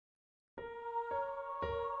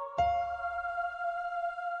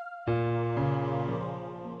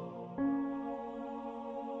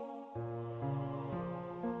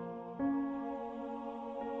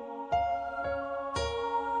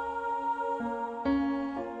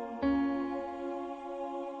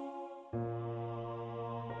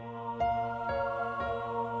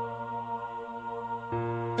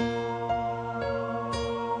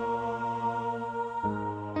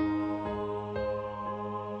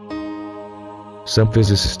Some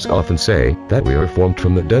physicists often say that we are formed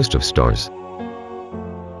from the dust of stars.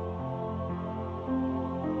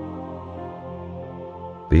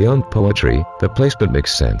 Beyond poetry, the placement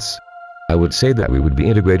makes sense. I would say that we would be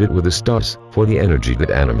integrated with the stars for the energy that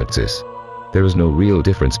animates us. There is no real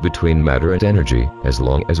difference between matter and energy, as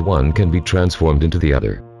long as one can be transformed into the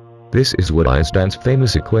other. This is what Einstein's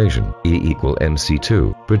famous equation,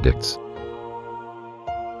 E=mc2, predicts.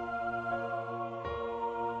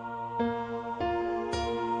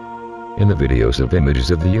 In the videos of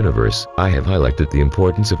Images of the Universe, I have highlighted the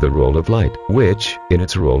importance of the role of light, which, in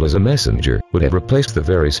its role as a messenger, would have replaced the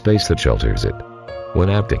very space that shelters it.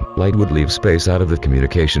 When acting, light would leave space out of the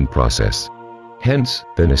communication process. Hence,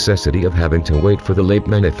 the necessity of having to wait for the late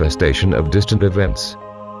manifestation of distant events.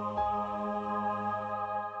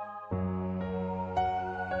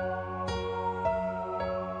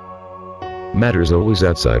 Matter is always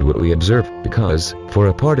outside what we observe, because, for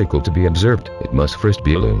a particle to be observed, it must first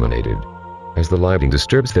be illuminated. As the lighting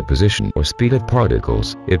disturbs the position or speed of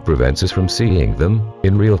particles, it prevents us from seeing them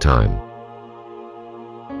in real time.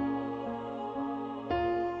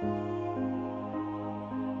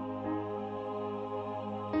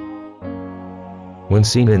 When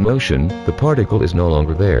seen in motion, the particle is no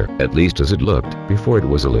longer there, at least as it looked before it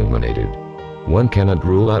was illuminated. One cannot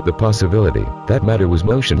rule out the possibility that matter was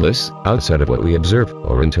motionless, outside of what we observe,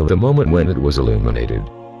 or until the moment when it was illuminated.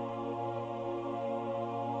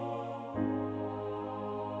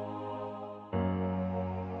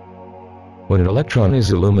 When an electron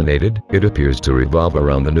is illuminated, it appears to revolve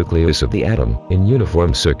around the nucleus of the atom in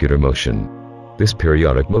uniform circular motion. This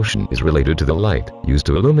periodic motion is related to the light used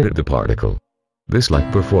to illuminate the particle. This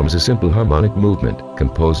light performs a simple harmonic movement,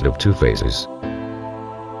 composed of two phases.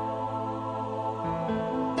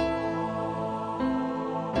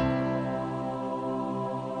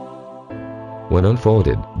 When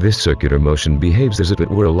unfolded, this circular motion behaves as if it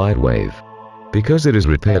were a light wave. Because it is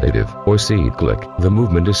repetitive, or cyclic, the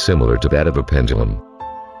movement is similar to that of a pendulum.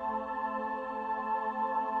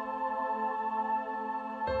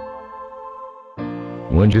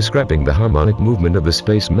 When describing the harmonic movement of the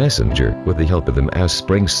space messenger with the help of the mass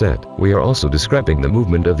spring set, we are also describing the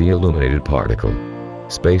movement of the illuminated particle.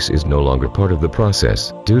 Space is no longer part of the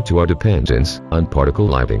process, due to our dependence on particle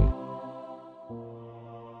lighting.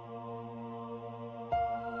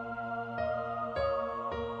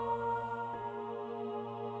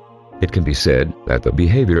 It can be said that the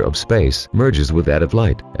behavior of space merges with that of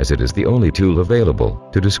light, as it is the only tool available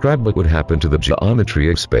to describe what would happen to the geometry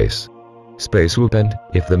of space. Space will bend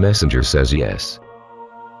if the messenger says yes.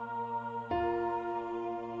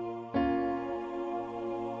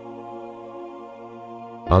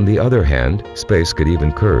 On the other hand, space could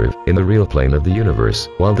even curve in the real plane of the universe,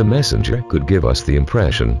 while the messenger could give us the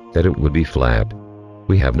impression that it would be flat.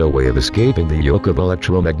 We have no way of escaping the yoke of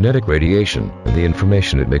electromagnetic radiation and the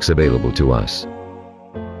information it makes available to us.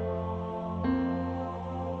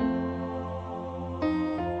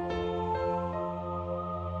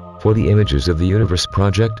 For the Images of the Universe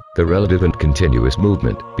project, the relative and continuous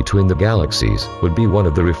movement between the galaxies would be one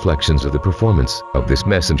of the reflections of the performance of this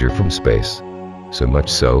messenger from space. So much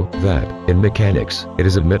so that, in mechanics, it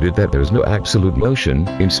is admitted that there is no absolute motion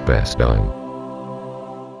in space-time.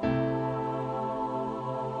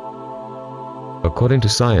 According to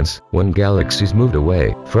science, when galaxies moved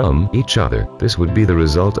away from each other, this would be the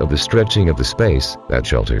result of the stretching of the space that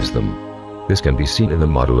shelters them. This can be seen in the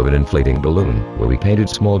model of an inflating balloon, where we painted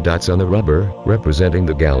small dots on the rubber, representing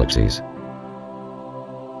the galaxies.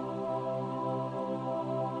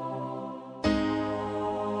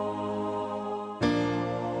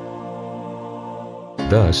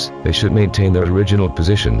 Thus, they should maintain their original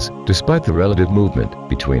positions, despite the relative movement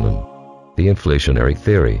between them. The inflationary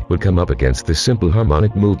theory would come up against the simple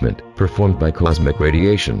harmonic movement performed by cosmic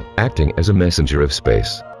radiation, acting as a messenger of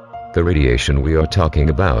space. The radiation we are talking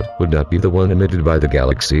about would not be the one emitted by the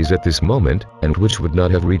galaxies at this moment, and which would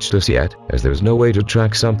not have reached us yet, as there is no way to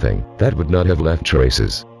track something that would not have left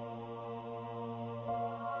traces.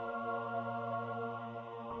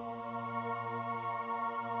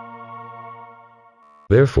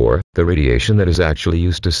 Therefore, the radiation that is actually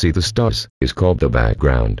used to see the stars is called the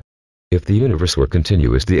background. If the universe were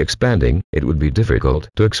continuously expanding, it would be difficult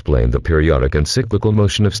to explain the periodic and cyclical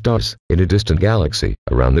motion of stars in a distant galaxy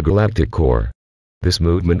around the galactic core. This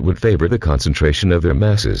movement would favor the concentration of their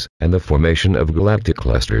masses and the formation of galactic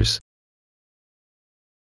clusters.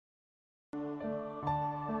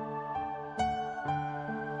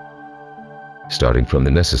 Starting from the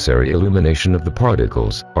necessary illumination of the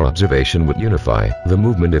particles, our observation would unify the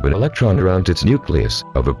movement of an electron around its nucleus,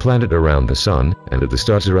 of a planet around the Sun, and of the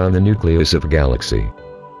stars around the nucleus of a galaxy.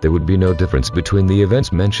 there would be no difference between the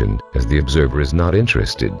events mentioned, as the observer is not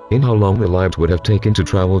interested in how long the light would have taken to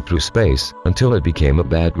travel through space until it became a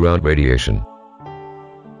background radiation.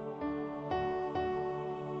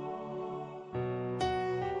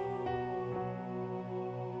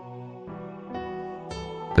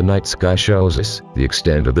 The night sky shows us the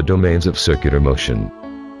extent of the domains of circular motion.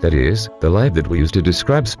 That is, the light that we use to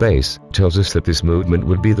describe space tells us that this movement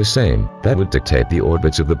would be the same that would dictate the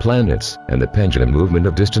orbits of the planets and the pendulum movement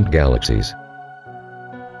of distant galaxies.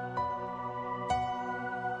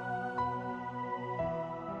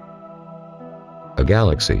 A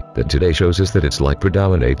galaxy that today shows us that its light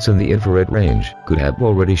predominates in the infrared range could have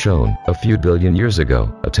already shown, a few billion years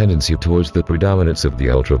ago, a tendency towards the predominance of the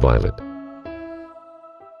ultraviolet.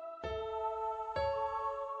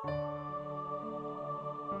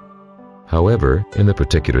 However, in the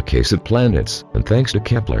particular case of planets, and thanks to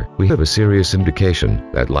Kepler, we have a serious indication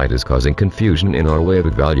that light is causing confusion in our way of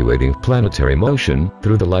evaluating planetary motion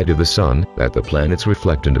through the light of the sun that the planets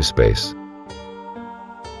reflect into space.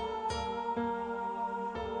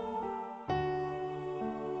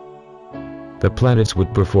 The planets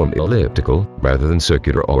would perform elliptical, rather than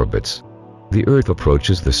circular orbits. The Earth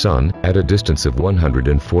approaches the sun at a distance of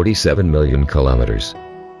 147 million kilometers.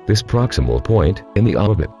 This proximal point in the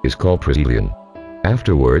orbit is called perihelion.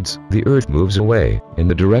 Afterwards, the Earth moves away in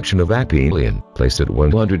the direction of aphelion, placed at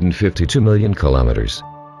 152 million kilometers.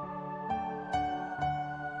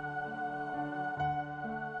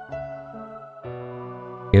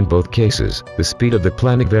 In both cases, the speed of the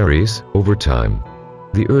planet varies over time.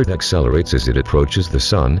 The Earth accelerates as it approaches the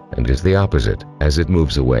sun, and is the opposite as it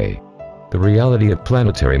moves away. The reality of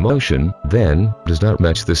planetary motion, then, does not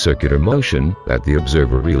match the circular motion that the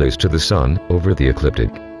observer relays to the sun over the ecliptic.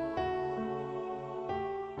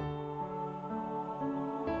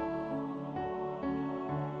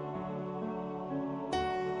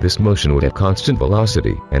 This motion would have constant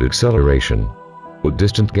velocity and acceleration. Would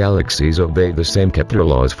distant galaxies obey the same Kepler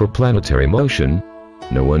laws for planetary motion?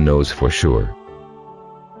 No one knows for sure.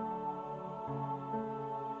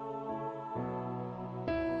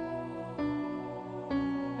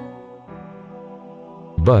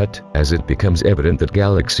 But, as it becomes evident that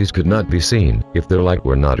galaxies could not be seen if their light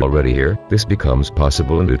were not already here, this becomes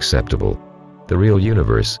possible and acceptable. The real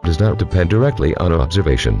universe does not depend directly on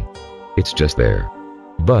observation. It's just there.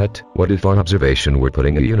 But, what if our observation were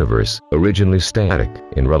putting a universe, originally static,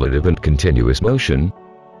 in relative and continuous motion?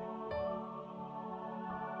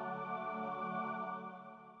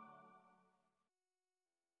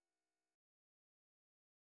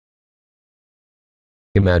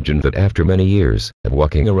 Imagine that after many years of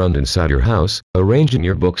walking around inside your house, arranging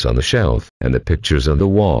your books on the shelf, and the pictures on the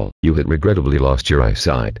wall, you had regrettably lost your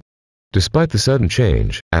eyesight. Despite the sudden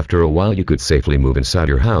change, after a while you could safely move inside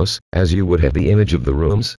your house, as you would have the image of the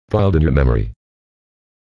rooms filed in your memory.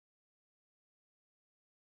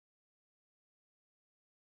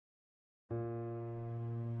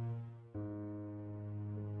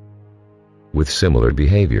 With similar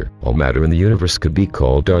behavior, all matter in the universe could be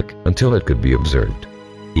called dark until it could be observed.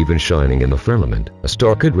 Even shining in the firmament, a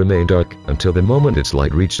star could remain dark until the moment its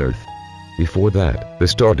light reached Earth. Before that, the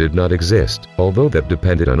star did not exist, although that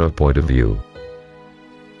depended on our point of view.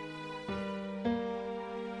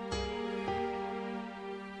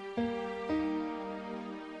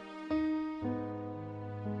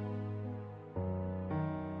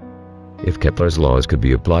 If Kepler's laws could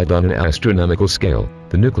be applied on an astronomical scale,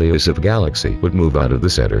 the nucleus of a galaxy would move out of the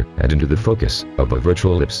center and into the focus of a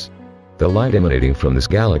virtual ellipse. The light emanating from this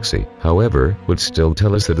galaxy, however, would still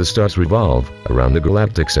tell us that the stars revolve around the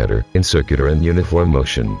galactic center in circular and uniform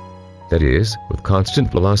motion. That is, with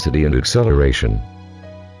constant velocity and acceleration.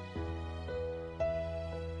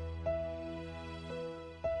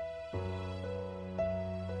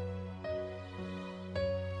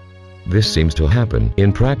 This seems to happen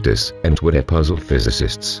in practice and would have puzzled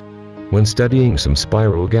physicists. When studying some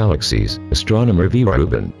spiral galaxies, astronomer V.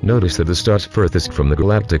 Rubin noticed that the stars furthest from the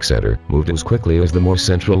galactic center moved as quickly as the more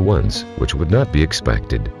central ones, which would not be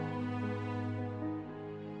expected.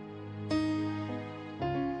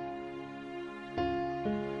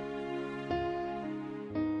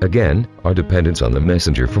 Again, our dependence on the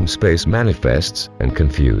messenger from space manifests and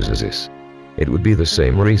confuses us. It would be the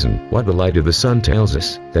same reason why the light of the sun tells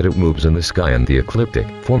us that it moves in the sky and the ecliptic,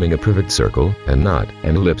 forming a perfect circle and not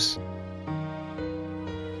an ellipse.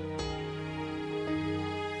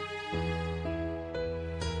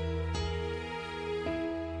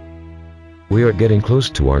 We are getting close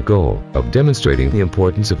to our goal of demonstrating the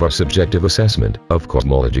importance of our subjective assessment of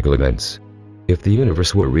cosmological events. If the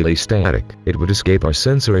universe were really static, it would escape our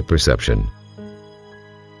sensory perception.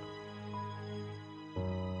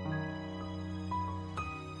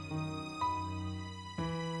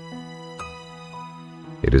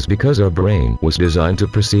 It is because our brain was designed to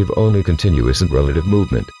perceive only continuous and relative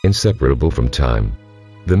movement, inseparable from time.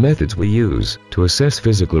 The methods we use to assess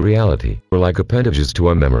physical reality are like appendages to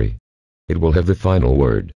our memory. It will have the final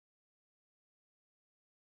word.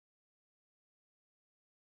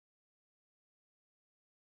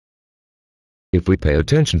 If we pay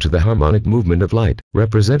attention to the harmonic movement of light,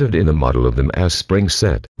 represented in the model of the mass spring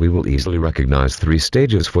set, we will easily recognize 3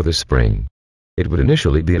 stages for the spring. It would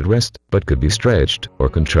initially be at rest, but could be stretched or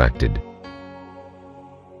contracted.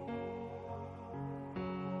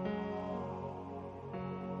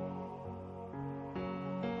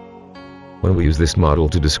 When we use this model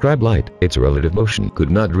to describe light, its relative motion could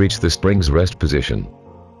not reach the spring's rest position.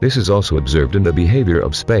 This is also observed in the behavior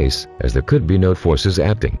of space, as there could be no forces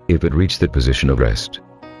acting if it reached the position of rest.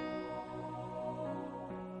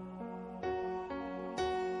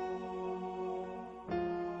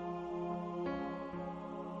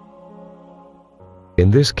 In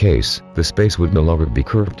this case, the space would no longer be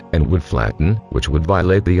curved and would flatten, which would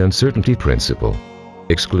violate the uncertainty principle.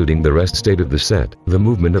 Excluding the rest state of the set, the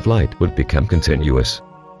movement of light would become continuous.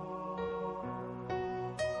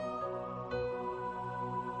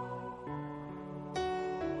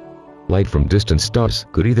 Light from distant stars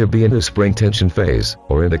could either be in the spring tension phase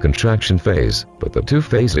or in the contraction phase, but the 2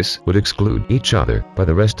 phases would exclude each other by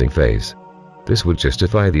the resting phase. This would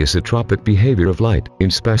justify the isotropic behavior of light in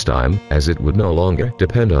spacetime, as it would no longer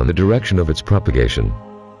depend on the direction of its propagation.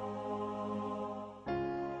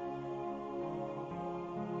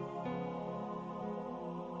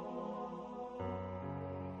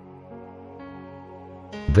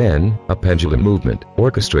 Then, a pendulum movement,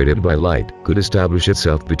 orchestrated by light, could establish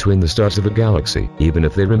itself between the stars of a galaxy, even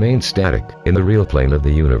if they remain static, in the real plane of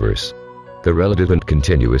the universe. The relative and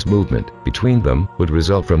continuous movement between them would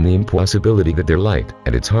result from the impossibility that their light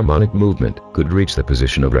and its harmonic movement could reach the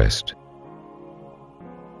position of rest.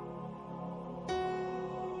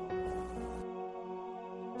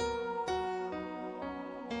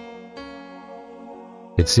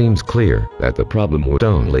 It seems clear that the problem would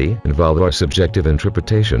only involve our subjective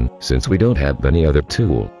interpretation, since we don't have any other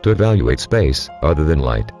tool to evaluate space other than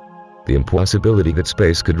light. The impossibility that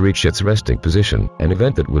space could reach its resting position, an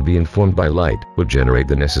event that would be informed by light, would generate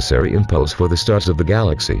the necessary impulse for the stars of the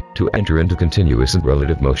galaxy to enter into continuous and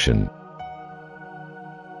relative motion.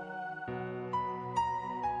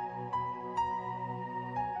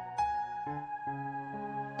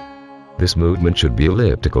 This movement should be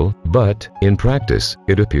elliptical, but, in practice,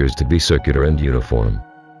 it appears to be circular and uniform.